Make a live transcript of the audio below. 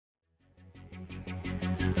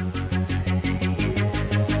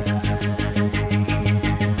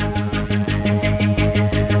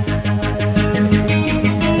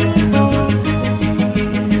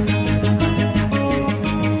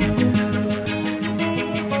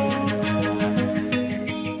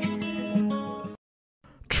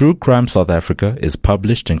True Crime South Africa is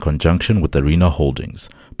published in conjunction with Arena Holdings,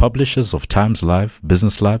 publishers of Times Live,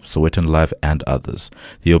 Business Live, Sowetan Live, and others.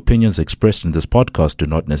 The opinions expressed in this podcast do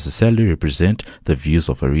not necessarily represent the views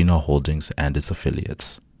of Arena Holdings and its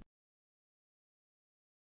affiliates.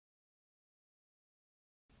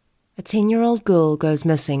 A 10-year-old girl goes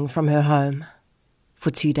missing from her home. For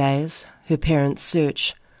 2 days, her parents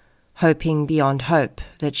search, hoping beyond hope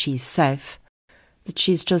that she's safe, that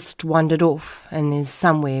she's just wandered off and is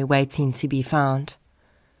somewhere waiting to be found.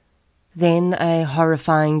 Then a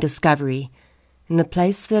horrifying discovery, in the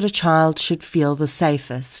place that a child should feel the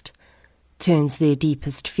safest, turns their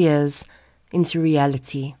deepest fears into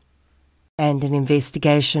reality, and an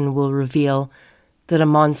investigation will reveal that a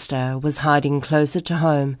monster was hiding closer to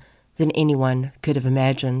home than anyone could have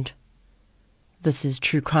imagined. This is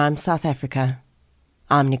True Crime South Africa.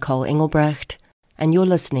 I'm Nicole Engelbrecht, and you're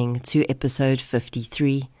listening to episode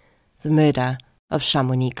 53, The Murder of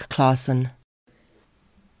Shamonique Claassen.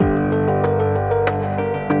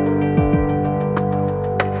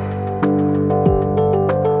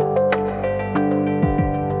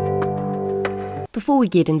 Before we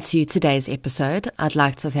get into today's episode, I'd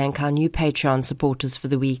like to thank our new Patreon supporters for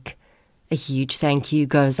the week. A huge thank you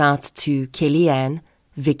goes out to Kellyanne,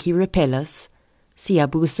 Vicky Rapellis,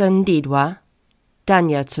 Siabusa Ndidwa,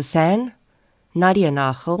 Danya Toussaint, Nadia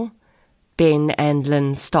Nachel, Ben and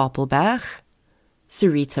Lynn Stapelberg,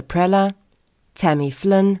 Sarita Prella, Tammy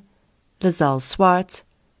Flynn, Lizelle Swart,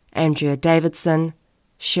 Andrea Davidson,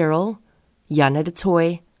 Cheryl, Jana de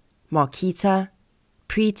Toy, Marquita,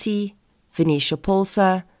 Preeti, Venetia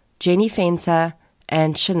Polsa, Jenny Fenter,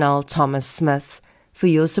 and Chanel Thomas Smith for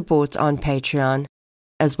your support on Patreon,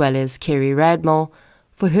 as well as Kerry Radmill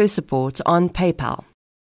for her support on PayPal.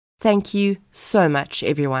 Thank you so much,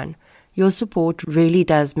 everyone. Your support really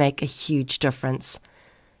does make a huge difference.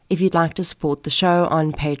 If you'd like to support the show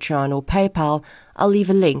on Patreon or PayPal, I'll leave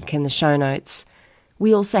a link in the show notes.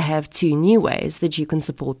 We also have 2 new ways that you can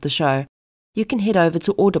support the show. You can head over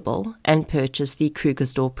to Audible and purchase the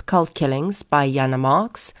Krugersdorp Cult Killings by Jana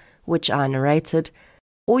Marks, which I narrated,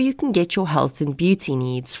 or you can get your health and beauty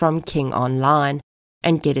needs from King Online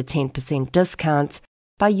and get a 10% discount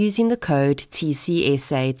by using the code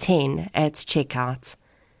TCSA10 at checkout.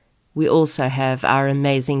 We also have our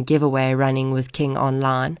amazing giveaway running with King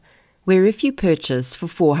Online, where if you purchase for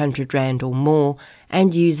 400 Rand or more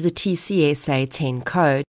and use the TCSA10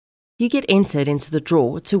 code, you get entered into the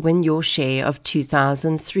draw to win your share of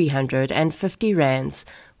 2,350 Rands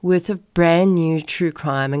worth of brand new true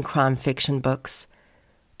crime and crime fiction books.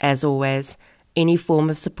 As always, any form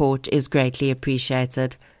of support is greatly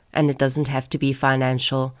appreciated, and it doesn't have to be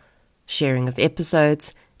financial. Sharing of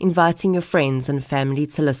episodes, inviting your friends and family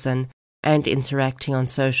to listen, and interacting on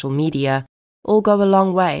social media all go a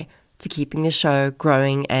long way to keeping the show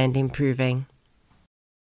growing and improving.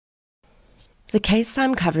 The case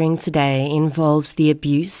I'm covering today involves the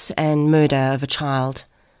abuse and murder of a child.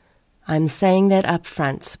 I'm saying that up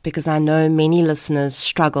front because I know many listeners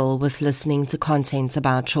struggle with listening to content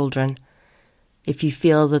about children. If you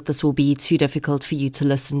feel that this will be too difficult for you to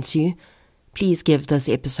listen to, please give this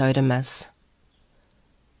episode a miss.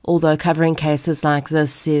 Although covering cases like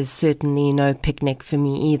this is certainly no picnic for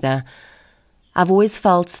me either, I've always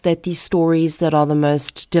felt that the stories that are the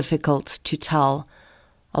most difficult to tell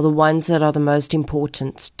are the ones that are the most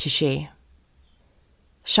important to share.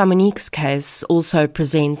 Shamonique's case also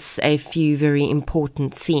presents a few very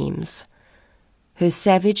important themes. Her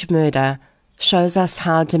savage murder shows us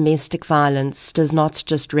how domestic violence does not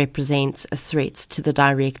just represent a threat to the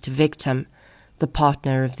direct victim, the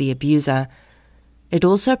partner of the abuser. It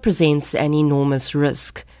also presents an enormous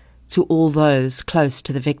risk to all those close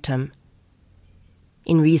to the victim.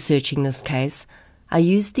 In researching this case, I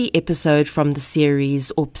used the episode from the series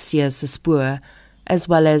Opsie se Spoor, as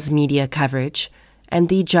well as media coverage, and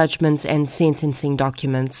the judgments and sentencing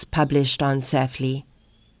documents published on SAFLI.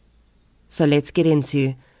 So let's get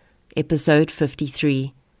into episode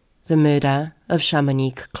 53, The Murder of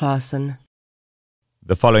Shamonique Claassen.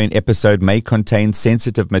 The following episode may contain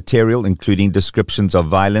sensitive material, including descriptions of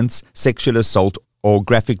violence, sexual assault, or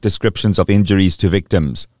graphic descriptions of injuries to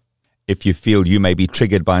victims. If you feel you may be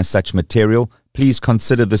triggered by such material, please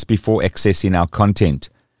consider this before accessing our content.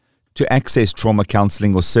 To access trauma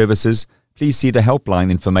counseling or services, please see the helpline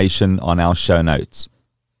information on our show notes.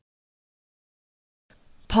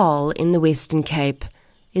 Paarl in the Western Cape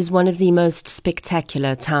is one of the most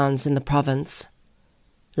spectacular towns in the province.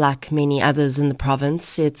 Like many others in the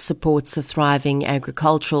province, it supports a thriving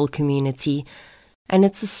agricultural community, and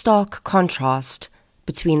it's a stark contrast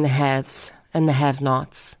between the haves and the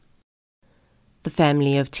have-nots. The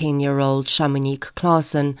family of 10-year-old Shamonique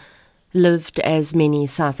Claassen lived as many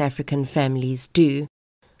South African families do,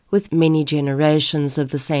 with many generations of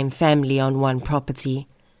the same family on one property.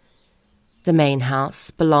 The main house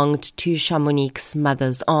belonged to Shamonique's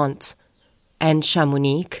mother's aunt, and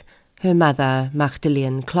Shamonique, her mother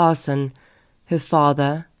Magdalene Claassen, her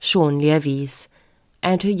father Sean Levies,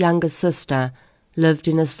 and her younger sister lived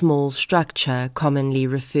in a small structure commonly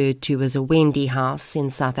referred to as a Wendy house in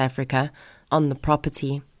South Africa on the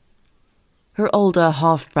property. Her older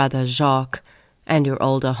half-brother Jacques and her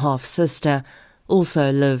older half-sister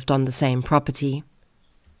also lived on the same property.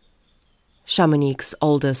 Shamonique's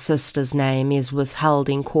older sister's name is withheld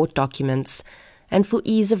in court documents, and for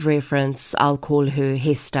ease of reference I'll call her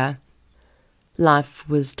Hester. Life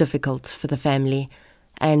was difficult for the family,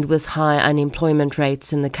 and with high unemployment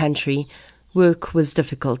rates in the country, work was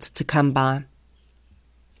difficult to come by.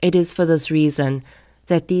 It is for this reason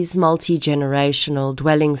that these multi-generational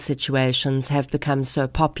dwelling situations have become so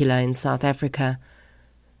popular in South Africa.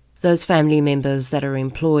 Those family members that are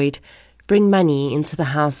employed bring money into the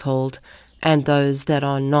household, and those that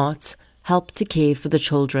are not help to care for the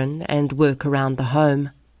children and work around the home.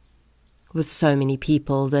 With so many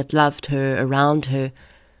people that loved her around her,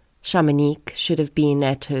 Shamonique should have been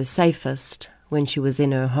at her safest when she was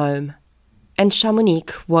in her home. And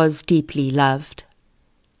Shamonique was deeply loved.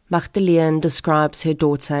 Magdalene describes her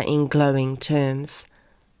daughter in glowing terms.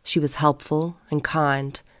 She was helpful and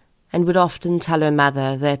kind, and would often tell her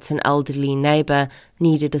mother that an elderly neighbour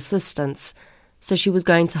needed assistance, so she was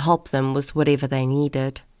going to help them with whatever they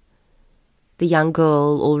needed. The young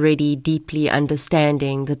girl, already deeply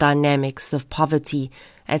understanding the dynamics of poverty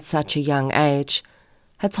at such a young age,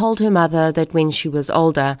 had told her mother that when she was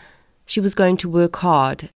older, she was going to work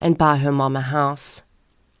hard and buy her mom a house.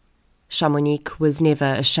 Shamonique was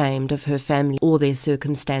never ashamed of her family or their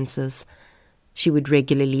circumstances. She would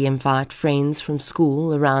regularly invite friends from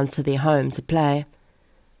school around to their home to play.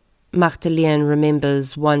 Magdalene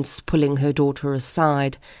remembers once pulling her daughter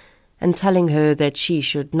aside and telling her that she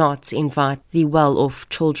should not invite the well-off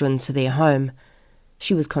children to their home.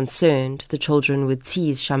 She was concerned the children would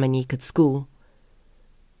tease Shamonique at school.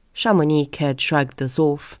 Shamonique had shrugged this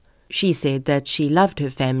off. She said that she loved her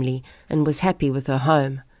family and was happy with her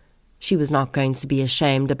home. She was not going to be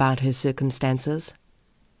ashamed about her circumstances.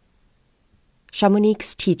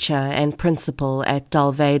 Shamonique's teacher and principal at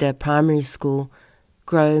Dalveda Primary School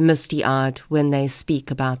grow misty-eyed when they speak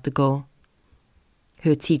about the girl.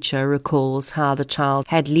 Her teacher recalls how the child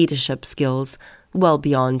had leadership skills well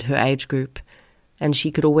beyond her age group, and she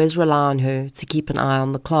could always rely on her to keep an eye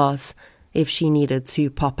on the class if she needed to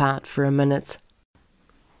pop out for a minute.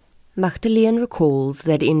 Magdalene recalls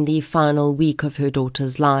that in the final week of her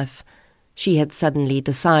daughter's life, she had suddenly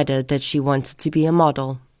decided that she wanted to be a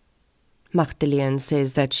model. Magdalene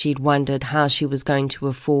says that she'd wondered how she was going to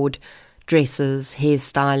afford dresses,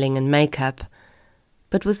 hairstyling and makeup,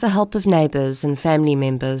 but with the help of neighbours and family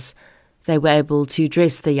members, they were able to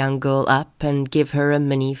dress the young girl up and give her a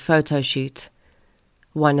mini photo shoot.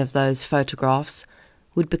 One of those photographs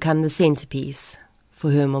would become the centrepiece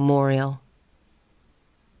for her memorial.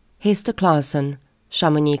 Hester Claassen,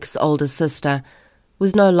 Shamonique's older sister,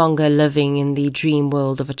 was no longer living in the dream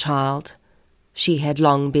world of a child. She had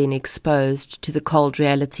long been exposed to the cold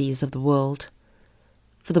realities of the world.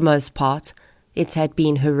 For the most part, it had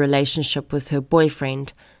been her relationship with her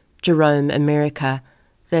boyfriend, Jerome America,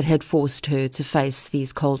 that had forced her to face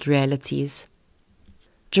these cold realities.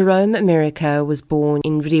 Jerome America was born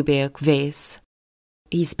in Riebeek-Wes.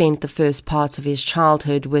 He spent the first part of his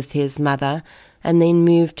childhood with his mother and then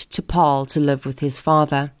moved to Paarl to live with his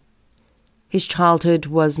father. His childhood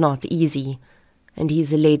was not easy, and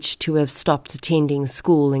he's alleged to have stopped attending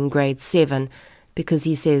school in grade 7 because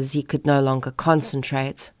he says he could no longer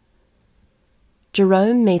concentrate.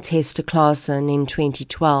 Jerome met Hester Claassen in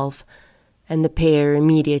 2012, and the pair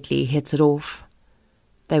immediately hit it off.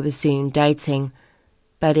 They were soon dating,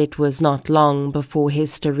 but it was not long before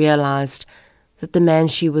Hester realized that the man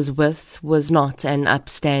she was with was not an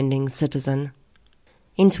upstanding citizen.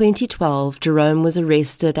 In 2012, Jerome was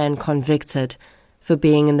arrested and convicted for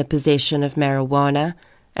being in the possession of marijuana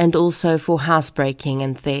and also for housebreaking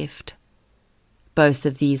and theft. Both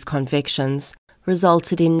of these convictions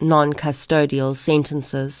resulted in non-custodial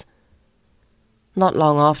sentences. Not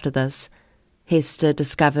long after this, Hester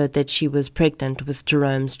discovered that she was pregnant with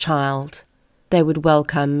Jerome's child. They would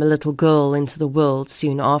welcome a little girl into the world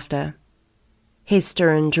soon after.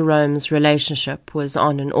 Hester and Jerome's relationship was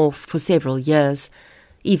on and off for several years,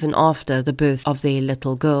 even after the birth of their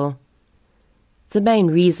little girl. The main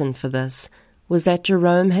reason for this was that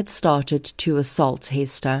Jerome had started to assault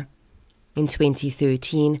Hester. In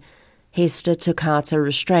 2013, Hester took out a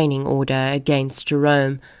restraining order against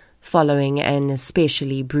Jerome following an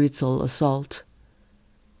especially brutal assault.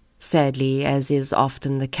 Sadly, as is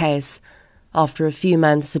often the case, after a few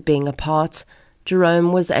months of being apart,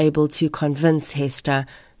 Jerome was able to convince Hester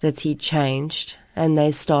that he'd changed, and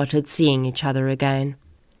they started seeing each other again.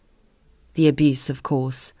 The abuse, of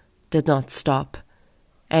course, did not stop,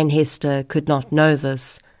 and Hester could not know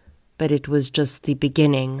this, but it was just the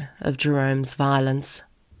beginning of Jerome's violence.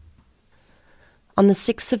 On the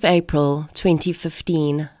 6th of April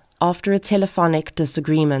 2015, after a telephonic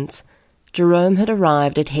disagreement, Jerome had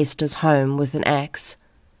arrived at Hester's home with an axe.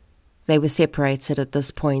 They were separated at this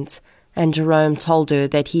point, and Jerome told her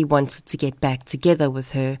that he wanted to get back together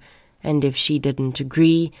with her, and if she didn't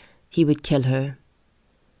agree, he would kill her.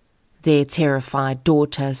 Their terrified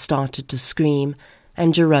daughter started to scream,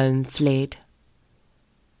 and Jerome fled.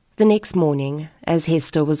 The next morning, as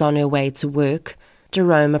Hester was on her way to work,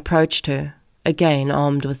 Jerome approached her, again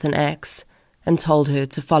armed with an axe, and told her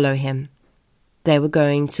to follow him. They were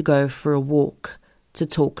going to go for a walk, to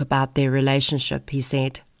talk about their relationship, he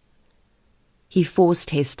said. He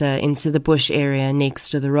forced Hester into the bush area next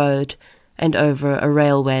to the road and over a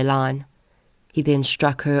railway line. He then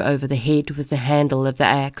struck her over the head with the handle of the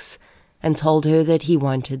axe and told her that he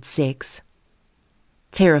wanted sex.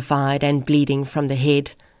 Terrified and bleeding from the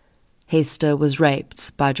head, Hester was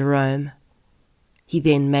raped by Jerome. He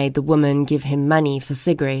then made the woman give him money for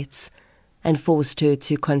cigarettes and forced her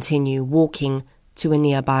to continue walking to a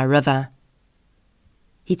nearby river.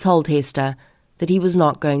 He told Hester that he was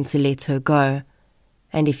not going to let her go,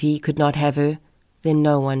 and if he could not have her, then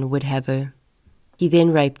no one would have her. He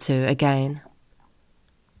then raped her again.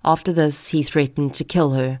 After this, he threatened to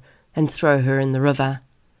kill her and throw her in the river.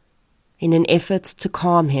 In an effort to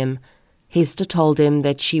calm him, Hester told him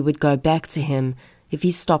that she would go back to him if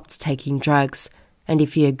he stopped taking drugs and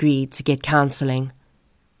if he agreed to get counseling.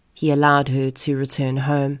 He allowed her to return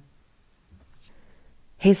home.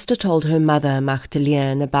 Hester told her mother,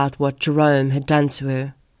 Magdalene, about what Jerome had done to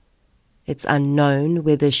her. It's unknown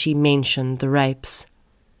whether she mentioned the rapes.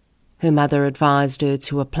 Her mother advised her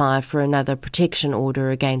to apply for another protection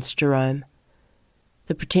order against Jerome.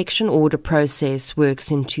 The protection order process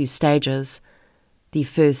works in 2 stages. The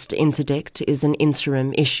first interdict is an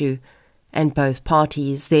interim issue, and both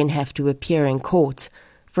parties then have to appear in court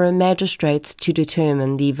for a magistrate to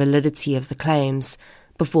determine the validity of the claims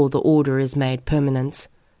before the order is made permanent.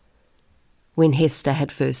 When Hester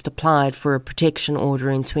had first applied for a protection order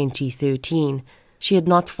in 2013, she had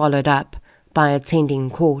not followed up by attending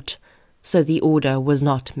court, so the order was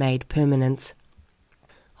not made permanent.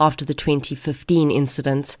 After the 2015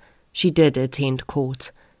 incident, she did attend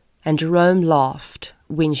court, and Jerome laughed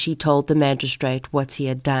when she told the magistrate what he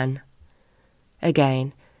had done.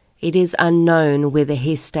 Again, it is unknown whether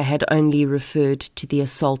Hester had only referred to the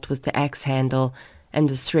assault with the axe handle and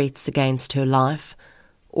the threats against her life,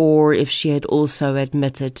 or if she had also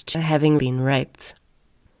admitted to having been raped.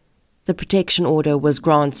 The protection order was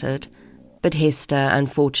granted, but Hester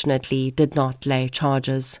unfortunately did not lay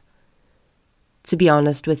charges. To be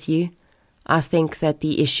honest with you, I think that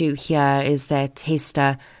the issue here is that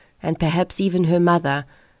Hester, and perhaps even her mother,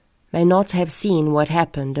 may not have seen what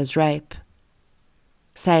happened as rape.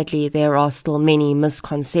 Sadly, there are still many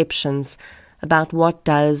misconceptions about what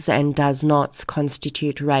does and does not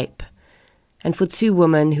constitute rape. And for 2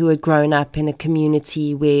 women who had grown up in a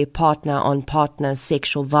community where partner-on-partner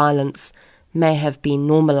sexual violence may have been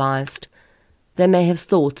normalized, they may have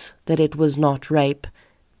thought that it was not rape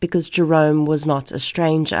because Jerome was not a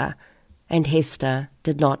stranger and Hester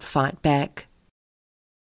did not fight back.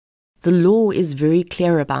 The law is very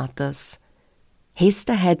clear about this.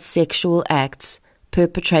 Hester had sexual acts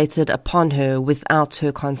perpetrated upon her without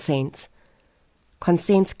her consent.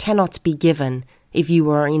 Consent cannot be given if you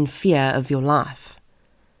are in fear of your life.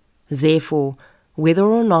 Therefore, whether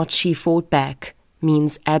or not she fought back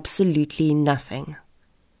means absolutely nothing.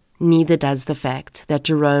 Neither does the fact that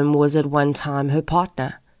Jerome was at one time her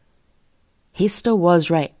partner. Hester was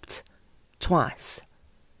raped, twice.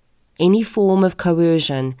 Any form of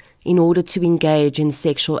coercion in order to engage in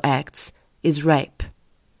sexual acts is rape.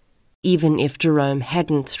 Even if Jerome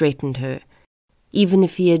hadn't threatened her, even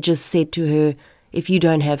if he had just said to her, "If you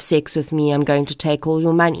don't have sex with me, I'm going to take all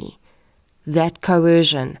your money," that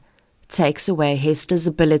coercion takes away Hester's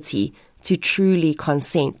ability to truly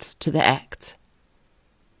consent to the act.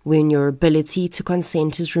 When your ability to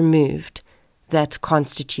consent is removed, that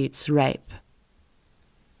constitutes rape.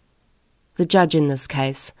 The judge in this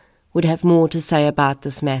case would have more to say about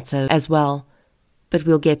this matter as well, but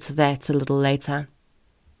we'll get to that a little later.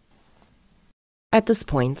 At this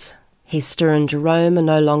point, Hester and Jerome are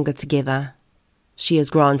no longer together. She has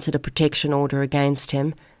granted a protection order against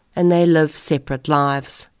him, and they live separate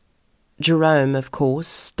lives. Jerome, of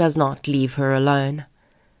course, does not leave her alone.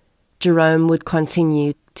 Jerome would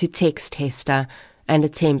continue to text Hester and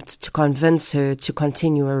attempt to convince her to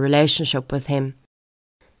continue a relationship with him.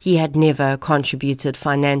 He had never contributed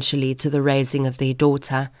financially to the raising of their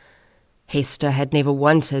daughter. Hester had never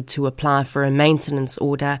wanted to apply for a maintenance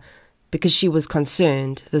order because she was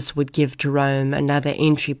concerned this would give Jerome another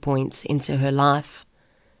entry point into her life.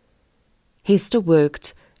 Hester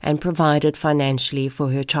worked and provided financially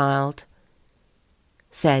for her child.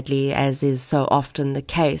 Sadly, as is so often the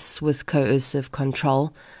case with coercive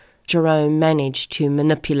control, Jerome managed to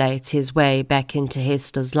manipulate his way back into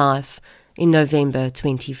Hester's life in November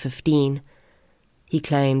 2015. He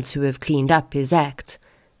claimed to have cleaned up his act.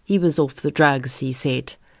 He was off the drugs, he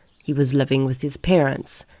said. He was living with his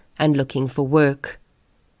parents and looking for work.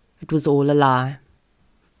 It was all a lie.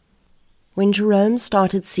 When Jerome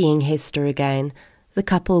started seeing Hester again, the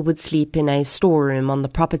couple would sleep in a storeroom on the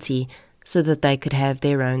property so that they could have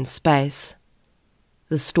their own space.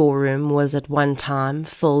 The storeroom was at one time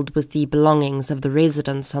filled with the belongings of the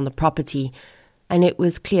residents on the property, and it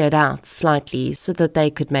was cleared out slightly so that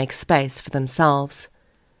they could make space for themselves.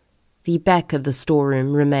 The back of the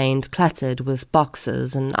storeroom remained cluttered with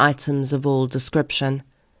boxes and items of all description.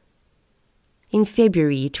 In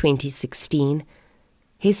February 2016,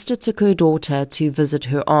 Hester took her daughter to visit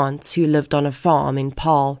her aunt who lived on a farm in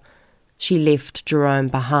Paarl. She left Jerome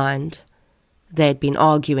behind. They had been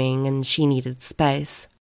arguing and she needed space.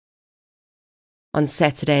 On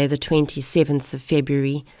Saturday, the 27th of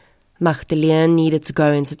February, Magdalene needed to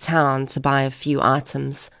go into town to buy a few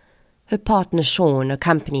items. Her partner Sean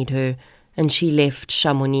accompanied her, and she left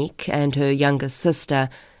Chamonix and her younger sister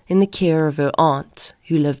in the care of her aunt,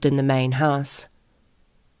 who lived in the main house.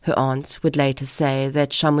 Her aunt would later say that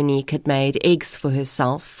Chamonix had made eggs for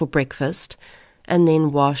herself for breakfast, and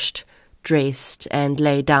then washed, dressed, and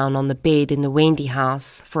lay down on the bed in the Wendy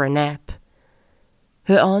house for a nap.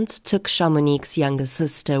 Her aunt took Chamonix's younger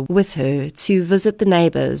sister with her to visit the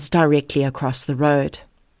neighbours directly across the road.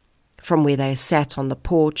 From where they sat on the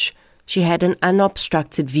porch, she had an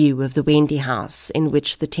unobstructed view of the Wendy house in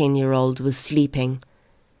which the 10-year-old was sleeping.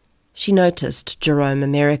 She noticed Jerome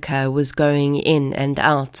America was going in and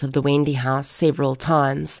out of the Wendy house several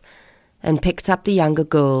times and picked up the younger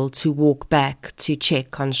girl to walk back to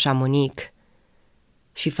check on Chamonix.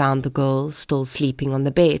 She found the girl still sleeping on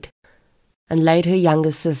the bed and laid her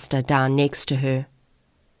younger sister down next to her.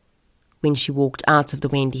 When she walked out of the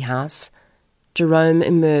Wendy house, Jerome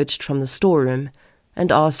emerged from the storeroom and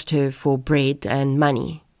asked her for bread and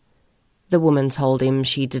money. The woman told him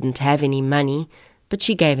she didn't have any money, but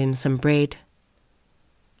she gave him some bread.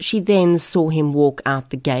 She then saw him walk out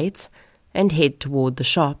the gate and head toward the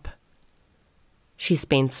shop. She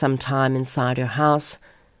spent some time inside her house,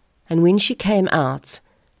 and when she came out,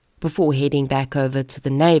 before heading back over to the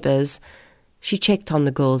neighbours, she checked on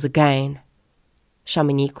the girls again.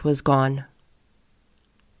 Chamonix was gone.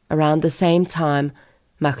 Around the same time,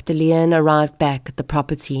 Magdalene arrived back at the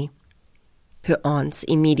property. Her aunt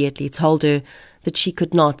immediately told her that she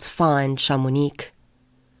could not find Chamonix.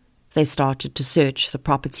 They started to search the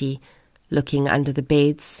property, looking under the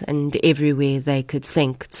beds and everywhere they could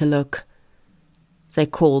think to look. They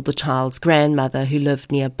called the child's grandmother who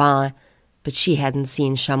lived nearby, but she hadn't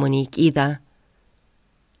seen Chamonix either.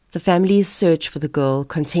 The family's search for the girl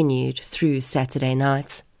continued through Saturday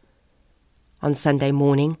night. On Sunday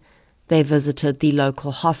morning, they visited the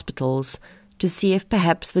local hospitals to see if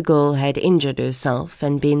perhaps the girl had injured herself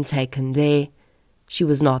and been taken there. She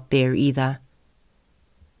was not there either.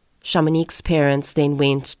 Chamonix's parents then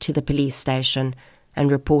went to the police station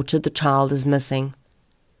and reported the child as missing.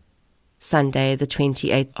 Sunday, the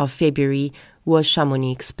 28th of February, was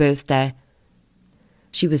Chamonix's birthday.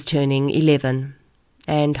 She was turning 11,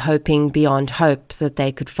 and hoping beyond hope that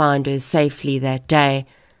they could find her safely that day,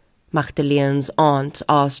 Magdalene's aunt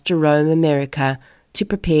asked Jerome America to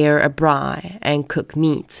prepare a braai and cook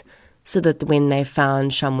meat so that when they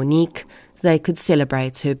found Chamonix, they could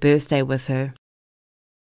celebrate her birthday with her.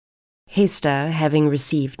 Hester, having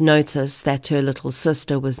received notice that her little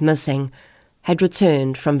sister was missing, had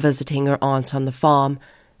returned from visiting her aunt on the farm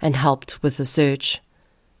and helped with the search.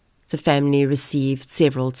 The family received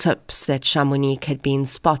several tips that Chamonix had been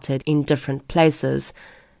spotted in different places,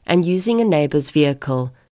 and using a neighbour's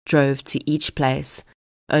vehicle, drove to each place,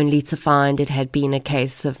 only to find it had been a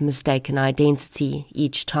case of mistaken identity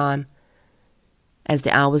each time. As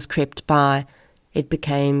the hours crept by, it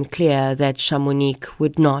became clear that Chamonix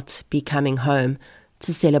would not be coming home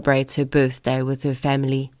to celebrate her birthday with her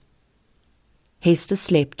family. Hester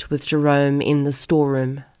slept with Jerome in the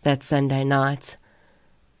storeroom that Sunday night.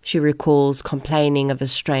 She recalls complaining of a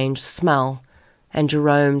strange smell, and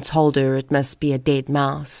Jerome told her it must be a dead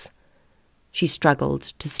mouse. She struggled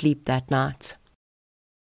to sleep that night.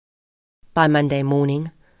 By Monday morning,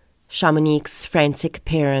 Chamonix's frantic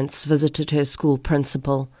parents visited her school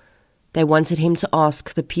principal. They wanted him to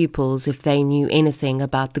ask the pupils if they knew anything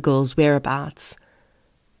about the girl's whereabouts.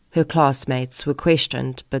 Her classmates were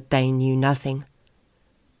questioned, but they knew nothing.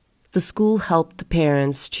 The school helped the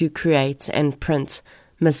parents to create and print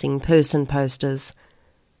missing person posters.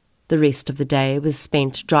 The rest of the day was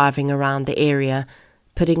spent driving around the area,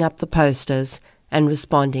 putting up the posters and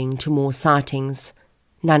responding to more sightings,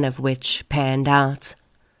 none of which panned out.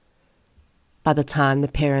 By the time the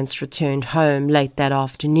parents returned home late that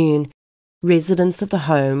afternoon, residents of the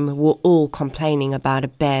home were all complaining about a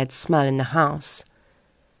bad smell in the house.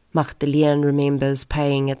 Magdalene remembers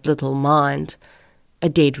paying it little mind. A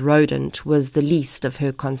dead rodent was the least of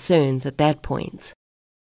her concerns at that point.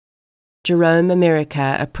 Jerome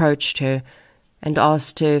America approached her and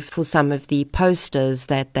asked her for some of the posters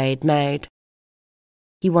that they'd made.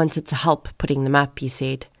 He wanted to help putting them up, he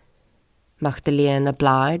said. Magdalene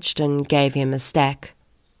obliged and gave him a stack.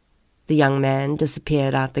 The young man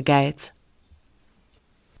disappeared out the gate.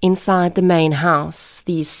 Inside the main house,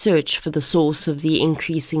 the search for the source of the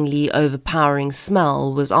increasingly overpowering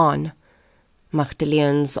smell was on.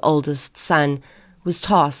 Magdalene's oldest son was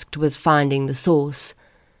tasked with finding the source,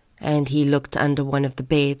 and he looked under one of the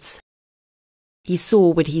beds. He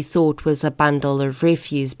saw what he thought was a bundle of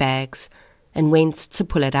refuse bags and went to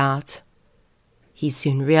pull it out. He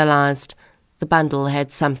soon realized the bundle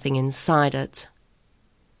had something inside it.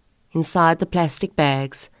 Inside the plastic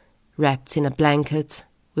bags, wrapped in a blanket,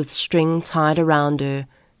 with string tied around her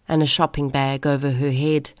and a shopping bag over her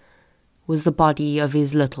head, was the body of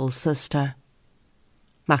his little sister.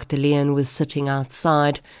 Magdalene was sitting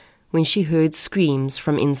outside when she heard screams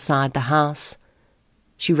from inside the house.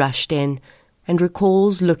 She rushed in and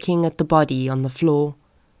recalls looking at the body on the floor.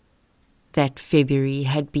 That February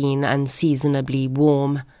had been unseasonably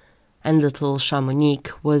warm, and little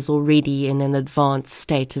Chamonix was already in an advanced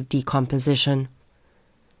state of decomposition.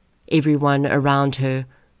 Everyone around her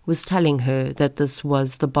was telling her that this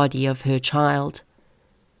was the body of her child.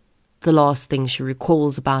 The last thing she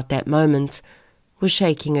recalls about that moment was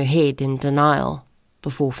shaking her head in denial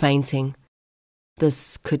before fainting.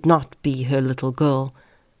 This could not be her little girl.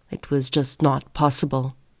 It was just not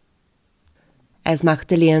possible. As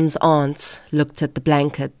Magdalene's aunt looked at the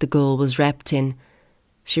blanket the girl was wrapped in,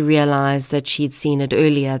 she realized that she'd seen it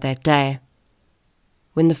earlier that day.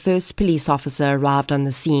 When the first police officer arrived on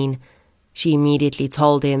the scene, she immediately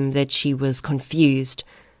told him that she was confused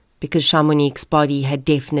because Chamonix's body had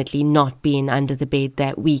definitely not been under the bed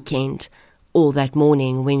that weekend or that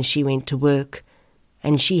morning when she went to work,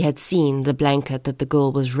 and she had seen the blanket that the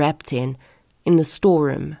girl was wrapped in the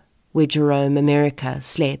storeroom where Jerome America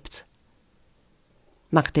slept.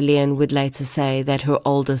 Magdalene would later say that her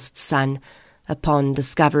oldest son, upon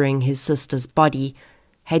discovering his sister's body,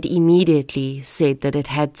 had immediately said that it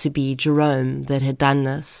had to be Jerome that had done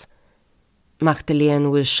this.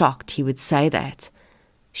 Magdalene was shocked he would say that.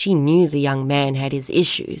 She knew the young man had his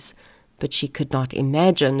issues, but she could not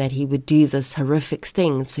imagine that he would do this horrific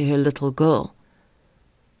thing to her little girl.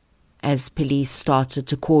 As police started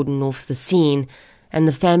to cordon off the scene and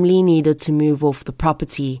the family needed to move off the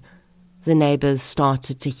property, the neighbors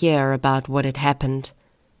started to hear about what had happened.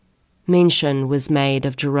 Mention was made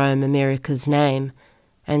of Jerome America's name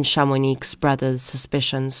and Chamonix's brother's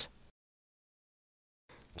suspicions.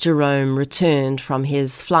 Jerome returned from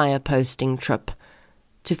his flyer posting trip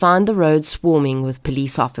to find the road swarming with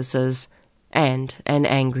police officers and an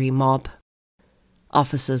angry mob.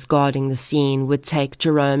 Officers guarding the scene would take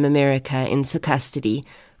Jerome America into custody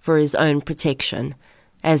for his own protection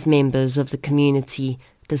as members of the community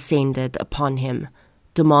descended upon him,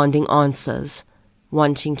 demanding answers,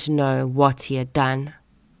 wanting to know what he had done.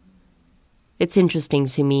 It's interesting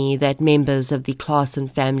to me that members of the Claassen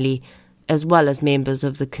family, as well as members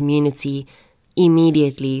of the community,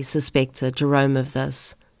 immediately suspected Jerome of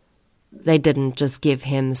this. They didn't just give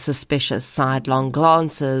him suspicious sidelong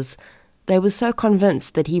glances. They were so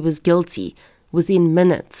convinced that he was guilty within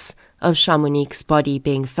minutes of Chamonix's body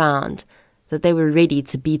being found that they were ready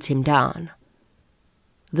to beat him down.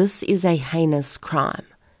 This is a heinous crime.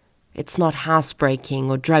 It's not housebreaking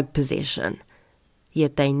or drug possession,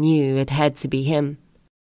 yet they knew it had to be him.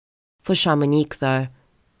 For Chamonix, though,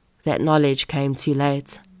 that knowledge came too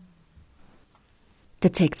late.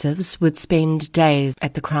 Detectives would spend days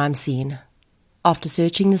at the crime scene. After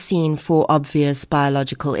searching the scene for obvious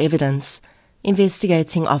biological evidence,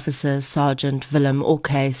 Investigating Officer Sergeant Willem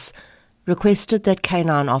Orcase requested that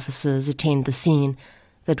canine officers attend the scene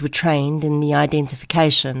that were trained in the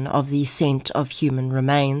identification of the scent of human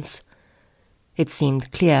remains. It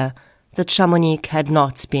seemed clear that Shamonique had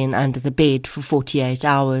not been under the bed for 48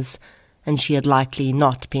 hours, and she had likely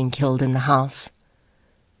not been killed in the house.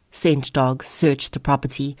 Scent dogs searched the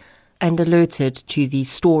property and alerted to the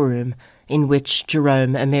storeroom in which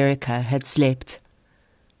Jerome America had slept.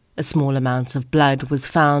 A small amount of blood was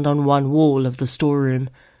found on one wall of the storeroom,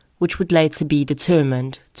 which would later be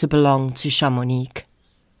determined to belong to Shamonique.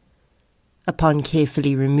 Upon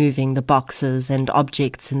carefully removing the boxes and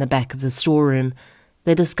objects in the back of the storeroom,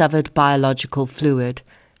 they discovered biological fluid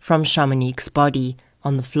from Shamonique's body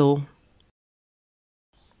on the floor.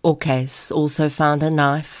 Orcase also found a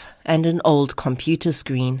knife and an old computer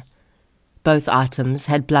screen. Both items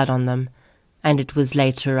had blood on them, and it was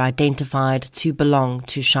later identified to belong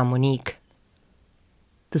to Shamonique.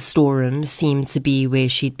 The storeroom seemed to be where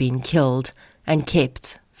she'd been killed and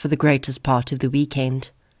kept for the greatest part of the weekend.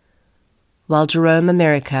 While Jerome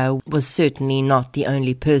America was certainly not the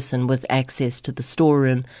only person with access to the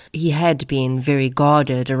storeroom, he had been very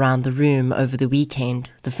guarded around the room over the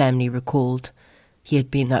weekend, the family recalled. He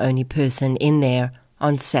had been the only person in there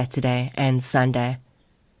on Saturday and Sunday.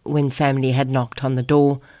 When family had knocked on the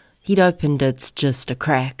door, he'd opened it just a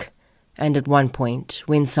crack, and at one point,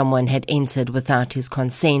 when someone had entered without his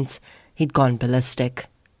consent, he'd gone ballistic.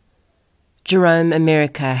 Jerome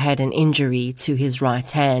America had an injury to his right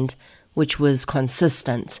hand, which was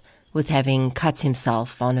consistent with having cut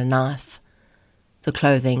himself on a knife. The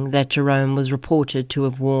clothing that Jerome was reported to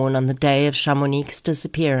have worn on the day of Shamonique's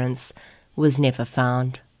disappearance was never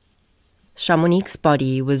found. Shamonique's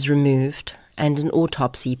body was removed and an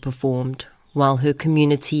autopsy performed, while her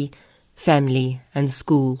community, family and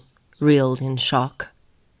school reeled in shock.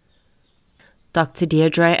 Dr.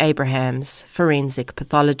 Deirdre Abrahams, forensic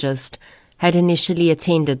pathologist, had initially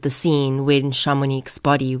attended the scene when Shamonique's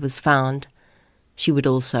body was found. She would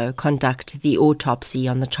also conduct the autopsy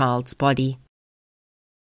on the child's body.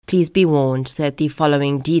 Please be warned that the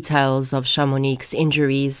following details of Shamonique's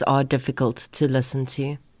injuries are difficult to listen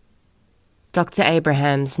to. Dr.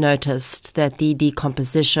 Abrahams noticed that the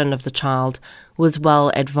decomposition of the child was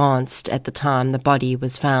well advanced at the time the body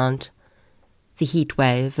was found. The heat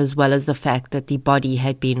wave, as well as the fact that the body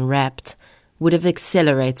had been wrapped, would have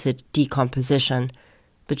accelerated decomposition,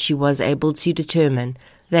 but she was able to determine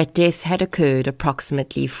that death had occurred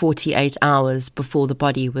approximately 48 hours before the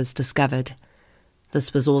body was discovered.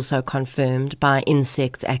 This was also confirmed by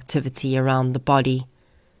insect activity around the body.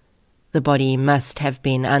 The body must have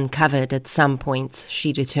been uncovered at some point,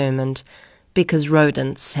 she determined, because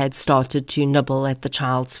rodents had started to nibble at the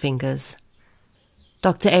child's fingers.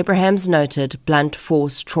 Dr. Abrahams noted blunt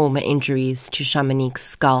force trauma injuries to Shamonique's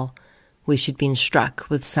skull, where she'd been struck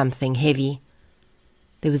with something heavy.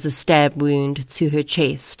 There was a stab wound to her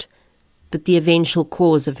chest, but the eventual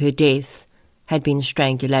cause of her death had been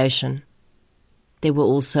strangulation. There were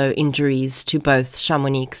also injuries to both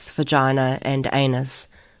Shamonique's vagina and anus,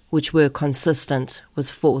 which were consistent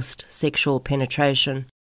with forced sexual penetration.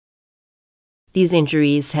 These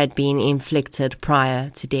injuries had been inflicted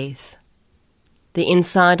prior to death. The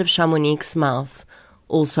inside of Shamonique's mouth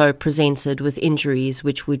also presented with injuries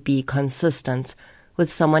which would be consistent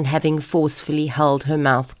with someone having forcefully held her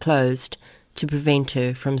mouth closed to prevent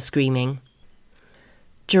her from screaming.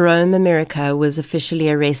 Jerome America was officially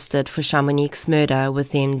arrested for Shamonique's murder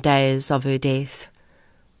within days of her death.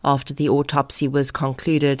 After the autopsy was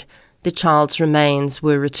concluded, the child's remains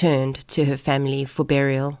were returned to her family for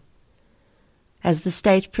burial. As the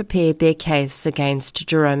state prepared their case against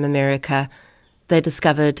Jerome America, they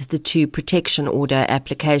discovered the 2 protection order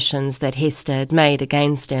applications that Hester had made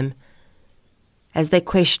against him. As they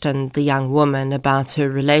questioned the young woman about her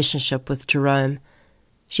relationship with Jerome,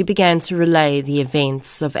 she began to relay the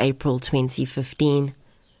events of April 2015.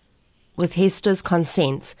 With Hester's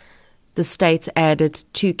consent, the state added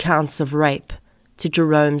 2 counts of rape to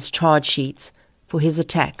Jerome's charge sheet for his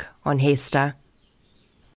attack on Hester.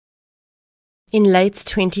 In late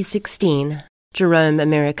 2016, Jerome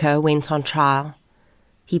America went on trial.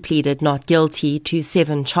 He pleaded not guilty to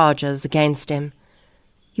 7 charges against him.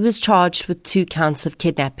 He was charged with 2 counts of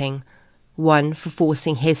kidnapping, one for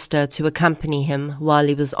forcing Hester to accompany him while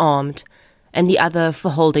he was armed, and the other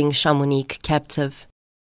for holding Shamonique captive.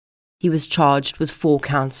 He was charged with 4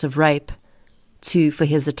 counts of rape, 2 for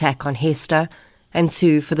his attack on Hester, and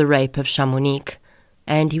 2 for the rape of Shamonique,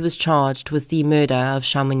 and he was charged with the murder of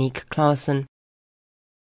Shamonique Claassen.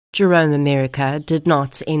 Jerome America did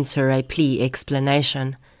not enter a plea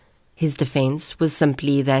explanation. His defense was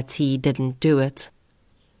simply that he didn't do it.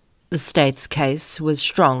 The state's case was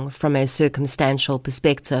strong from a circumstantial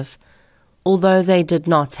perspective, although they did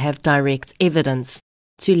not have direct evidence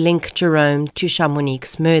to link Jerome to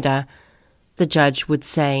Chamonix's murder. The judge would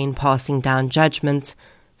say in passing down judgment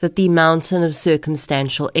that the mountain of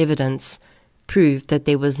circumstantial evidence proved that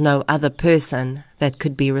there was no other person that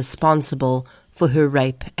could be responsible for her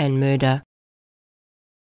rape and murder.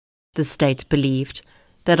 The state believed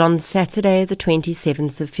that on Saturday the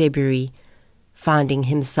 27th of February, finding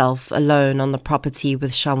himself alone on the property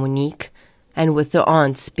with Chamonix and with the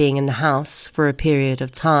aunts being in the house for a period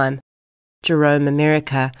of time, Jerome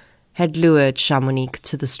America had lured Chamonix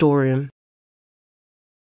to the storeroom.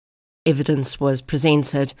 Evidence was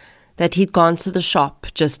presented that he'd gone to the shop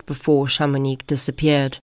just before Chamonix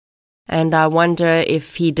disappeared, and I wonder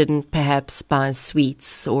if he didn't perhaps buy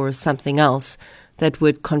sweets or something else that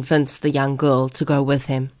would convince the young girl to go with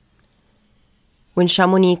him. When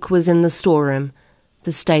Chamonix was in the storeroom,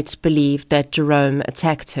 the state believed that Jerome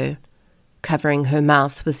attacked her, covering her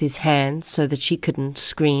mouth with his hand so that she couldn't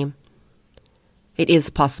scream. It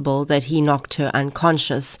is possible that he knocked her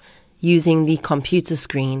unconscious using the computer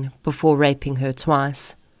screen before raping her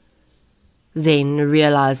twice. Then,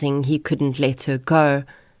 realizing he couldn't let her go,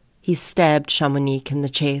 he stabbed Chamonix in the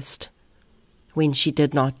chest. When she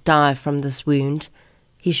did not die from this wound,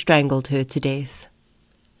 he strangled her to death.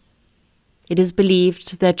 It is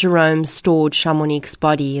believed that Jerome stored Chamonix's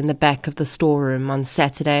body in the back of the storeroom on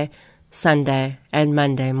Saturday, Sunday, and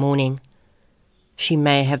Monday morning. She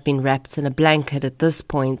may have been wrapped in a blanket at this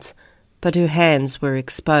point, but her hands were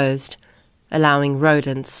exposed, allowing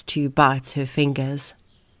rodents to bite her fingers.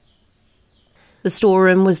 The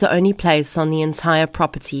storeroom was the only place on the entire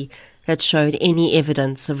property that showed any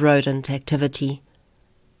evidence of rodent activity.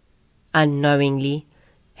 Unknowingly,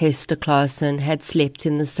 Hester Claassen had slept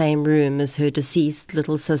in the same room as her deceased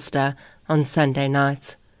little sister on Sunday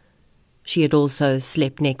night. She had also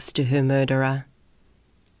slept next to her murderer.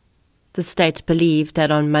 The state believed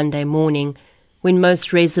that on Monday morning, when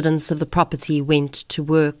most residents of the property went to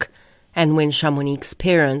work, and when Chamonix's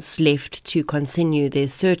parents left to continue their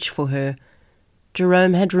search for her,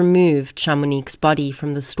 Jerome had removed Chamonix's body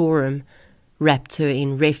from the storeroom, wrapped her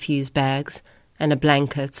in refuse bags and a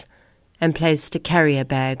blanket, and placed a carrier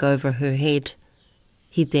bag over her head.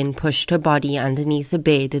 He then pushed her body underneath a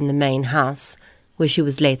bed in the main house, where she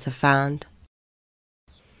was later found.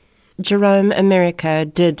 Jerome America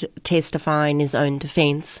did testify in his own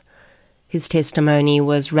defense. His testimony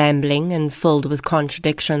was rambling and filled with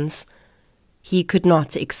contradictions. He could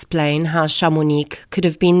not explain how Chamonix could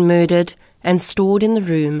have been murdered and stored in the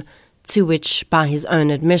room to which, by his own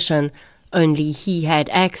admission, only he had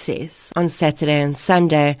access on Saturday and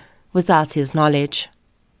Sunday without his knowledge.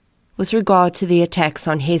 With regard to the attacks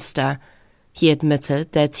on Hester, he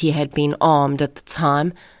admitted that he had been armed at the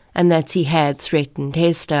time and that he had threatened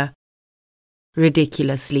Hester.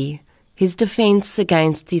 Ridiculously, his defense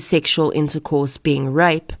against the sexual intercourse being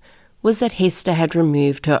rape was that Hester had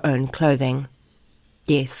removed her own clothing.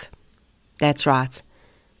 Yes, that's right.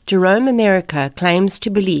 Jerome America claims to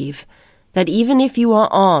believe that even if you are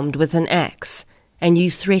armed with an axe and you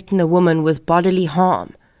threaten a woman with bodily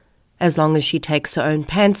harm, as long as she takes her own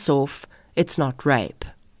pants off, it's not rape.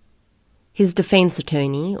 His defense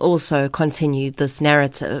attorney also continued this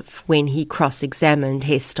narrative when he cross-examined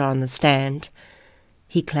Hester on the stand.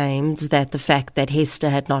 He claimed that the fact that Hester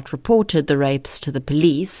had not reported the rapes to the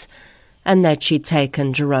police and that she'd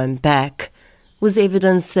taken Jerome back was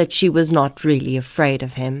evidence that she was not really afraid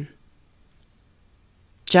of him.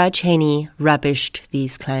 Judge Henney rubbished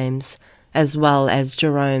these claims, as well as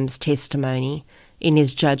Jerome's testimony, in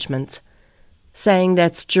his judgment, saying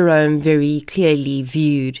that Jerome very clearly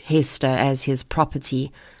viewed Hester as his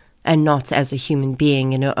property and not as a human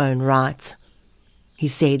being in her own right. He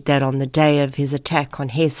said that on the day of his attack on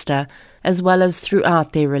Hester, as well as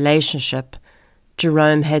throughout their relationship,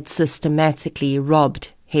 Jerome had systematically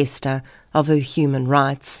robbed Hester of her human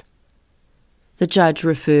rights. The judge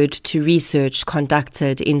referred to research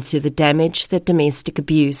conducted into the damage that domestic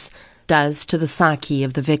abuse does to the psyche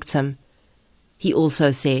of the victim. He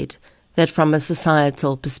also said that from a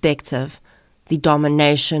societal perspective, the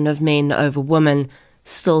domination of men over women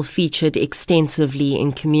still featured extensively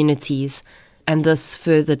in communities, and this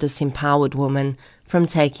further disempowered women from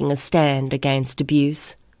taking a stand against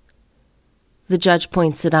abuse. The judge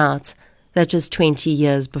pointed out that just 20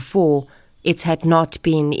 years before, it had not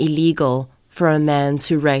been illegal for a man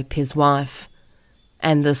to rape his wife,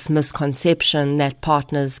 and this misconception that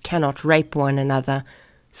partners cannot rape one another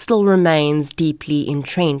still remains deeply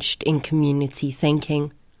entrenched in community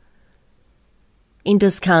thinking. In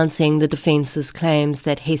discounting the defence's claims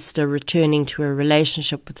that Hester returning to a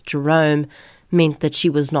relationship with Jerome meant that she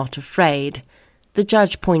was not afraid, the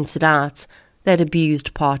judge pointed out that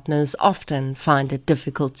abused partners often find it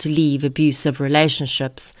difficult to leave abusive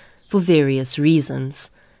relationships for various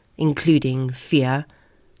reasons, including fear,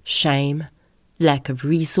 shame, lack of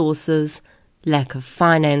resources, lack of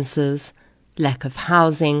finances, lack of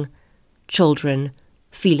housing, children,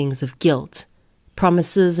 feelings of guilt,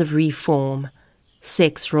 promises of reform,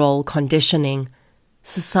 sex role conditioning,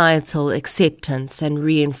 societal acceptance and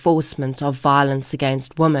reinforcement of violence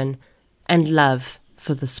against women, and love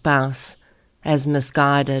for the spouse, as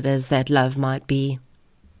misguided as that love might be.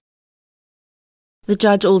 The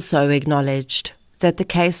judge also acknowledged that the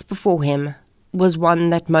case before him was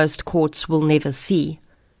one that most courts will never see,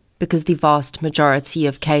 because the vast majority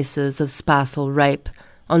of cases of spousal rape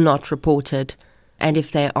are not reported, and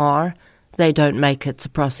if they are, they don't make it to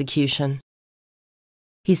prosecution.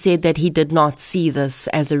 He said that he did not see this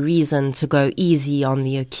as a reason to go easy on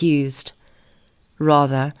the accused.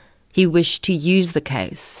 Rather, he wished to use the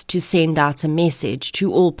case to send out a message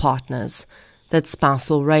to all partners that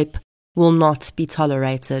spousal rape will not be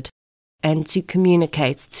tolerated, and to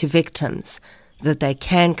communicate to victims that they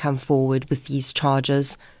can come forward with these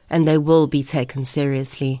charges and they will be taken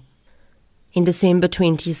seriously. In December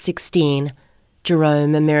 2016,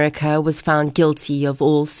 Jerome America was found guilty of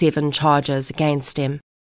all 7 charges against him.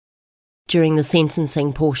 During the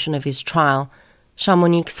sentencing portion of his trial,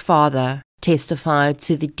 Chamonix's father testified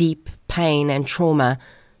to the deep pain and trauma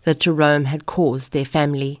that Jerome had caused their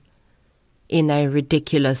family. In a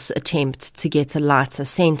ridiculous attempt to get a lighter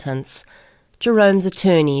sentence, Jerome's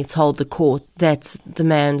attorney told the court that the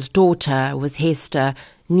man's daughter with Hester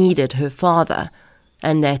needed her father,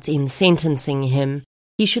 and that in sentencing him,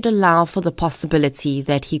 he should allow for the possibility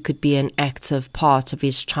that he could be an active part of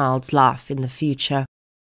his child's life in the future.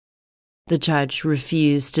 The judge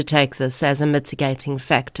refused to take this as a mitigating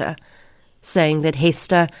factor, saying that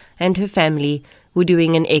Hester and her family were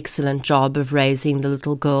doing an excellent job of raising the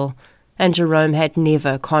little girl, and Jerome had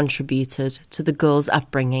never contributed to the girl's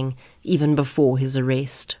upbringing even before his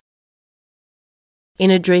arrest.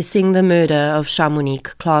 In addressing the murder of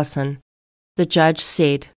Shamonique Claassen, the judge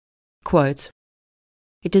said, quote,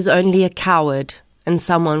 "It is only a coward and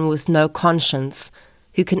someone with no conscience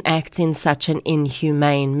who can act in such an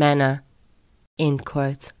inhumane manner." End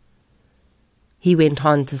quote. He went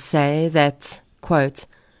on to say that, quote,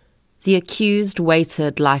 "The accused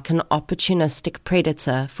waited like an opportunistic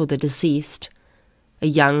predator for the deceased, a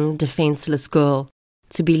young, defenseless girl,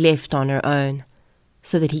 to be left on her own,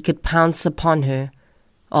 so that he could pounce upon her,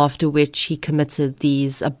 after which he committed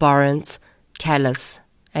these abhorrent, callous,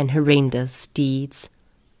 and horrendous deeds."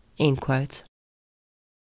 End quote.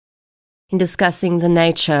 In discussing the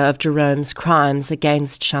nature of Jerome's crimes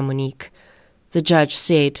against Shamonique, the judge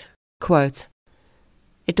said, quote,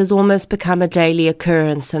 "It has almost become a daily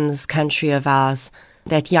occurrence in this country of ours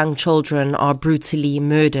that young children are brutally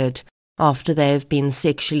murdered after they have been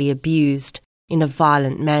sexually abused in a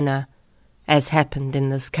violent manner, as happened in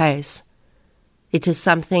this case. It is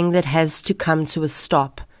something that has to come to a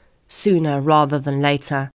stop, sooner rather than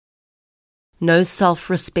later. No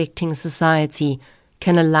self-respecting society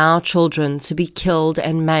can allow children to be killed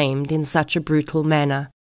and maimed in such a brutal manner.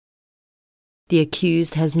 The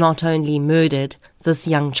accused has not only murdered this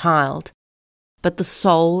young child, but the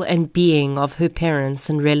soul and being of her parents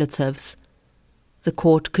and relatives. The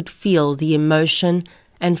court could feel the emotion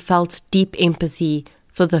and felt deep empathy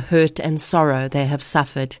for the hurt and sorrow they have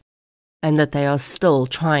suffered, and that they are still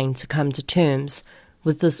trying to come to terms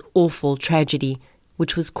with this awful tragedy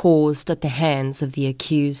which was caused at the hands of the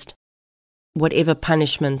accused. Whatever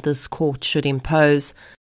punishment this court should impose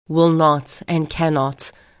will not and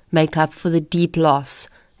cannot make up for the deep loss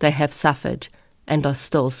they have suffered and are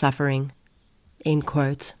still suffering." End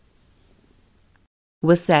quote.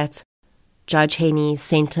 With that, Judge Henny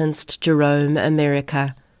sentenced Jerome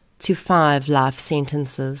America to 5 life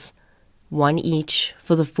sentences, 1 each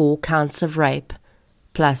for the 4 counts of rape,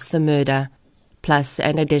 plus the murder, plus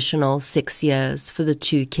an additional 6 years for the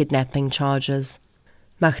 2 kidnapping charges.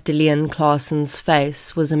 Magdalene Claassen's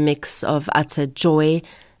face was a mix of utter joy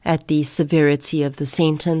at the severity of the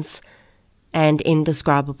sentence and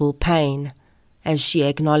indescribable pain, as she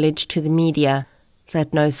acknowledged to the media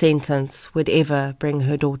that no sentence would ever bring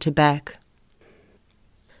her daughter back.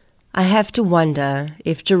 "I have to wonder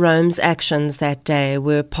if Jerome's actions that day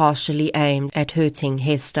were partially aimed at hurting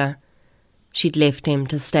Hester. She'd left him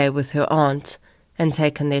to stay with her aunt and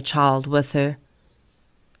taken their child with her.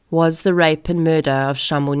 Was the rape and murder of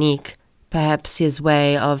Shamonique perhaps his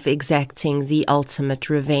way of exacting the ultimate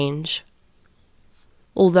revenge?"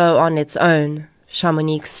 Although on its own,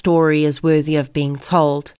 Shamonique's story is worthy of being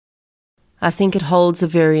told, I think it holds a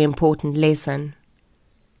very important lesson.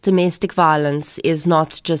 Domestic violence is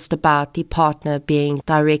not just about the partner being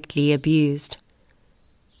directly abused.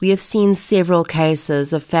 We have seen several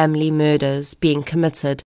cases of family murders being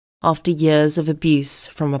committed after years of abuse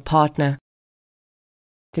from a partner.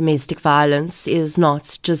 Domestic violence is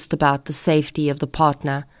not just about the safety of the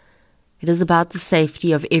partner, it is about the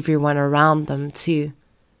safety of everyone around them too.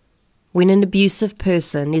 When an abusive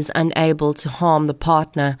person is unable to harm the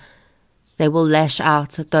partner, they will lash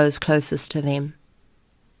out at those closest to them.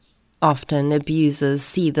 Often abusers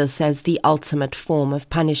see this as the ultimate form of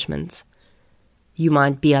punishment. You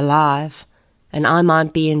might be alive, and I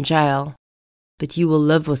might be in jail, but you will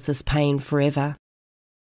live with this pain forever.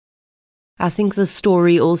 I think the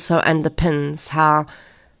story also underpins how,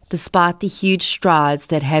 despite the huge strides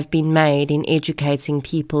that have been made in educating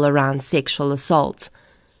people around sexual assault,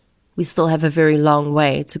 we still have a very long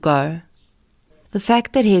way to go. The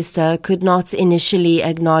fact that Hester could not initially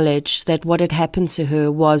acknowledge that what had happened to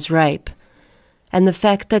her was rape, and the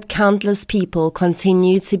fact that countless people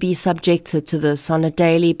continue to be subjected to this on a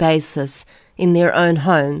daily basis in their own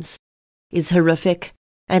homes, is horrific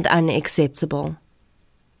and unacceptable.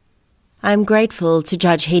 I am grateful to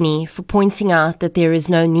Judge Henny for pointing out that there is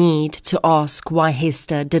no need to ask why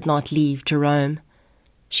Hester did not leave Jerome.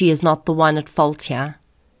 She is not the one at fault here.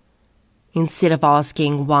 Instead of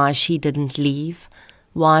asking why she didn't leave,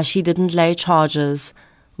 why she didn't lay charges,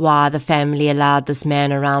 why the family allowed this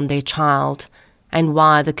man around their child, and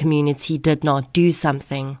why the community did not do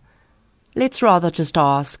something, let's rather just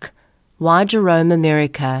ask why Jerome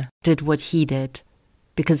America did what he did,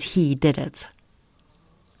 because he did it.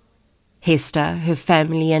 Hester, her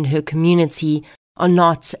family, and her community are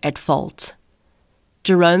not at fault.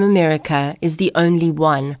 Jerome America is the only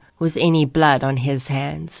one with any blood on his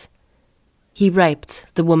hands. He raped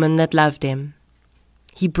the woman that loved him.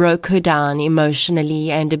 He broke her down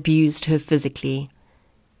emotionally and abused her physically.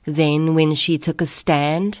 Then, when she took a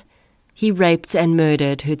stand, he raped and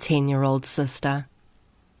murdered her 10-year-old sister.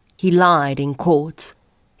 He lied in court.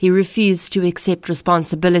 He refused to accept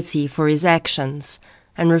responsibility for his actions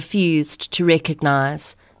and refused to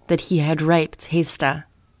recognize that he had raped Hester.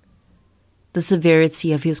 The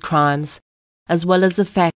severity of his crimes, as well as the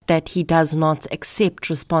fact that he does not accept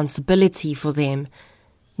responsibility for them,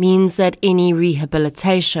 means that any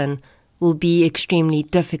rehabilitation will be extremely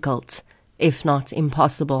difficult, if not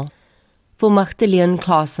impossible. For Magdalene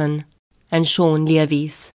Claassen and Sean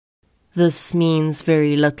Leavies, this means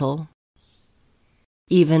very little.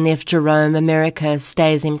 Even if Jerome America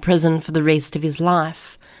stays in prison for the rest of his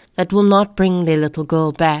life, that will not bring their little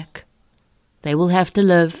girl back. They will have to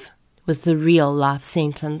live with the real life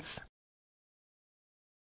sentence.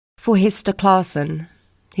 For Hester Claassen,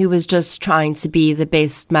 who was just trying to be the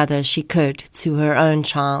best mother she could to her own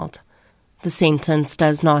child, the sentence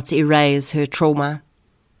does not erase her trauma.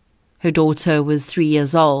 Her daughter was 3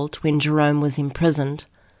 years old when Jerome was imprisoned.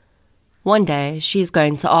 One day she is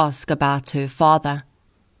going to ask about her father,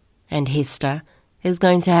 and Hester is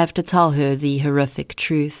going to have to tell her the horrific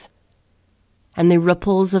truth. And the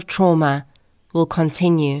ripples of trauma will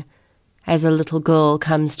continue as a little girl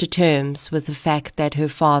comes to terms with the fact that her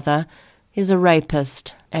father is a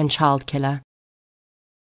rapist and child killer.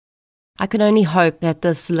 I can only hope that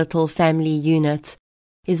this little family unit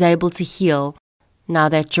is able to heal now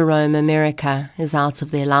that Jerome America is out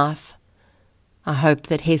of their life. I hope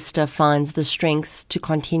that Hester finds the strength to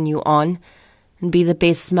continue on and be the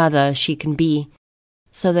best mother she can be,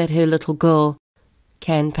 so that her little girl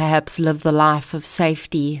can perhaps live the life of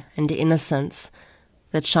safety and innocence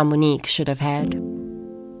that Shamonique should have had.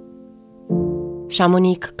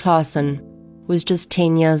 Shamonique Claassen was just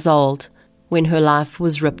 10 years old when her life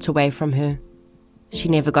was ripped away from her. She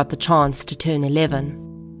never got the chance to turn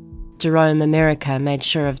 11. Jerome America made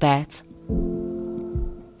sure of that.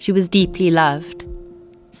 She was deeply loved,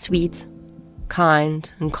 sweet,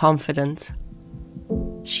 kind, and confident.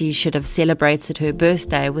 She should have celebrated her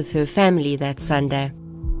birthday with her family that Sunday.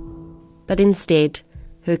 But instead,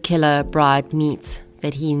 her killer bride meat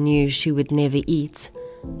that he knew she would never eat,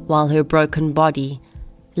 while her broken body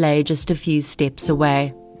lay just a few steps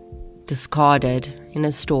away, discarded in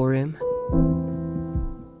a storeroom.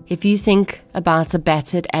 If you think about a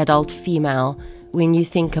battered adult female when you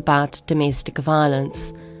think about domestic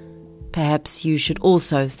violence, perhaps you should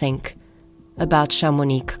also think about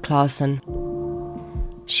Shamonique Claassen.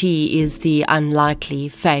 She is the unlikely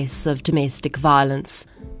face of domestic violence,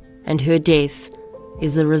 and her death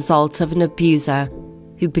is the result of an abuser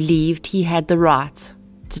who believed he had the right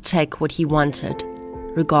to take what he wanted,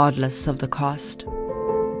 regardless of the cost.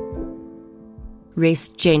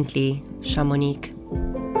 Rest gently, Shamonique.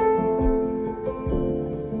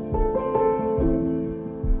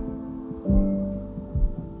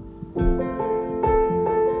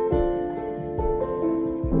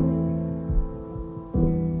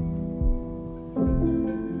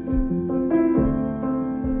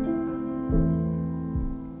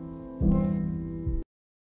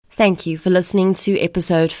 Thank you for listening to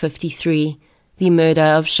episode 53, The Murder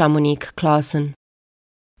of Shamonique Claassen.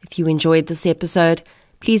 If you enjoyed this episode,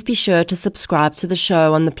 please be sure to subscribe to the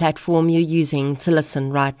show on the platform you're using to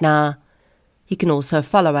listen right now. You can also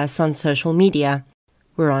follow us on social media.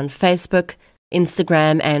 We're on Facebook,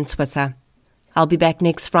 Instagram and Twitter. I'll be back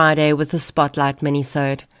next Friday with a Spotlight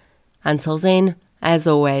minisode. Until then, as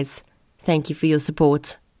always, thank you for your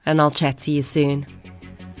support, and I'll chat to you soon.